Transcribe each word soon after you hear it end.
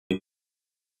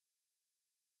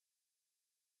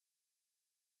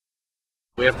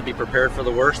We have to be prepared for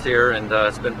the worst here, and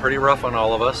it's been pretty rough on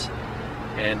all of us.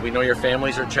 And we know your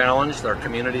families are challenged, our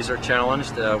communities are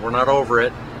challenged. We're not over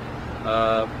it.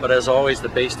 But as always, the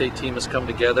Baystate team has come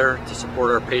together to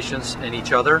support our patients and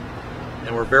each other,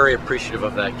 and we're very appreciative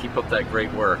of that. Keep up that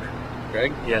great work.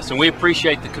 Greg? Yes, and we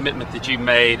appreciate the commitment that you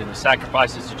made and the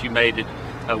sacrifices that you made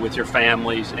with your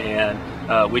families, and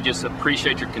we just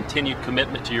appreciate your continued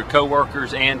commitment to your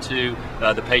coworkers and to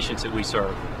the patients that we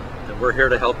serve. And we're here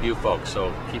to help you folks,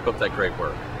 so keep up that great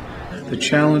work. The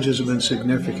challenges have been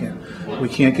significant. We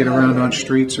can't get around on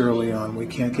streets early on. We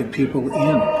can't get people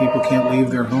in. People can't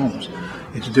leave their homes.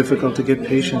 It's difficult to get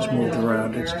patients moved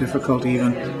around. It's difficult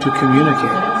even to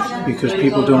communicate because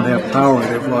people don't have power.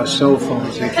 They've lost cell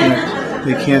phones. They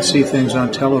can't see things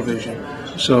on television.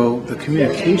 So the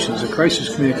communications, the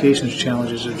crisis communications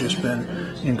challenges have just been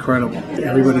incredible.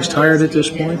 Everybody's tired at this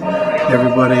point.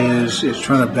 Everybody is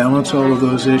trying to balance all of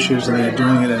those issues, and they're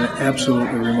doing it in an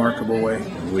absolutely remarkable way.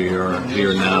 We are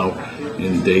here now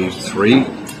in day 3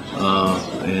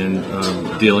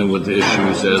 and dealing with the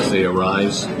issues as they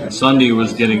arise. Sunday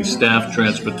was getting staff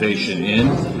transportation in,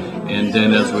 and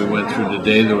then as we went through the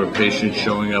day, there were patients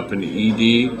showing up in the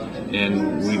ED,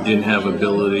 and we didn't have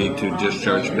ability to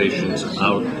discharge patients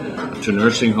out to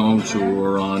nursing homes who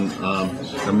were on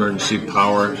emergency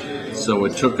power. So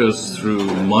it took us through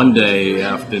Monday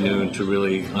afternoon to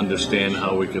really understand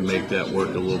how we could make that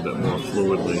work a little bit more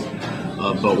fluidly.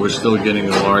 But we're still getting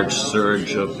a large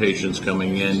surge of patients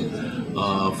coming in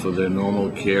for their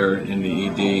normal care in the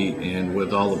ED, and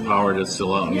with all the power that's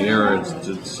still out in the air,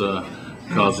 it's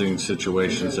causing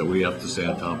situations that we have to stay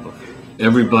on top of.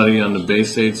 Everybody on the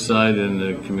Baystate side and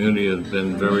the community has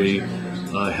been very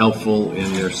helpful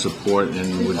in their support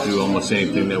and would do almost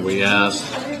anything that we ask.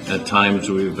 At times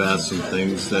we've asked some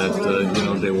things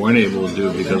that they weren't able to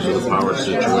do because of the power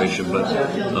situation, but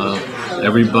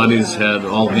everybody's had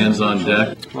all hands on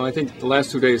deck. Well, I think the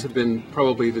last 2 days have been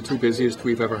probably the 2 busiest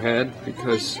we've ever had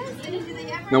because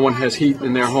no one has heat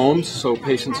in their homes, so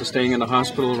patients are staying in the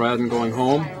hospital rather than going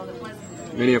home.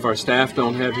 Many of our staff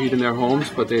don't have heat in their homes,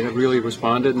 but they have really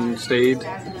responded and stayed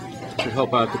to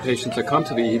help out the patients that come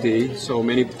to the ED. So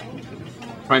many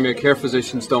primary care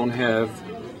physicians don't have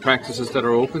practices that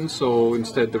are open, so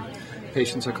instead the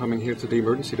patients are coming here to the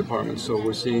emergency department. So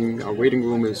we're seeing our waiting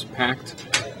room is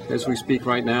packed as we speak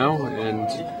right now, and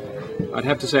I'd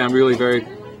have to say I'm really very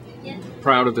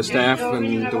proud of the staff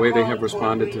and the way they have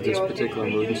responded to this particular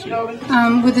emergency.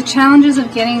 With the challenges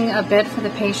of getting a bed for the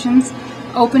patients,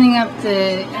 opening up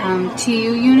the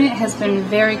TU unit has been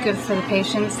very good for the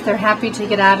patients. They're happy to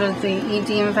get out of the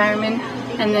ED environment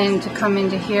and then to come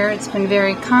into here. It's been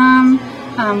very calm.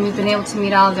 We've been able to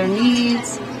meet all of their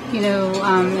needs,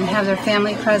 and have their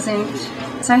family present.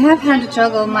 So I have had to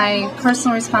juggle my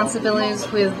personal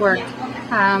responsibilities with work.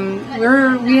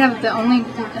 We have the only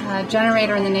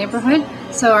generator in the neighborhood,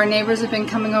 so our neighbors have been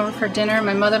coming over for dinner.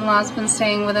 My mother-in-law's been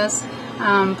staying with us.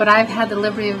 But I've had the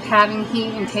liberty of having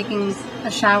heat and taking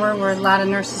a shower where a lot of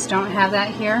nurses don't have that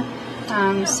here.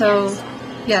 So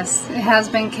yes, it has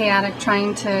been chaotic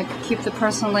trying to keep the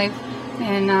personal life,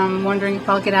 and wondering if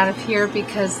I'll get out of here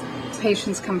because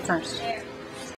patients come first.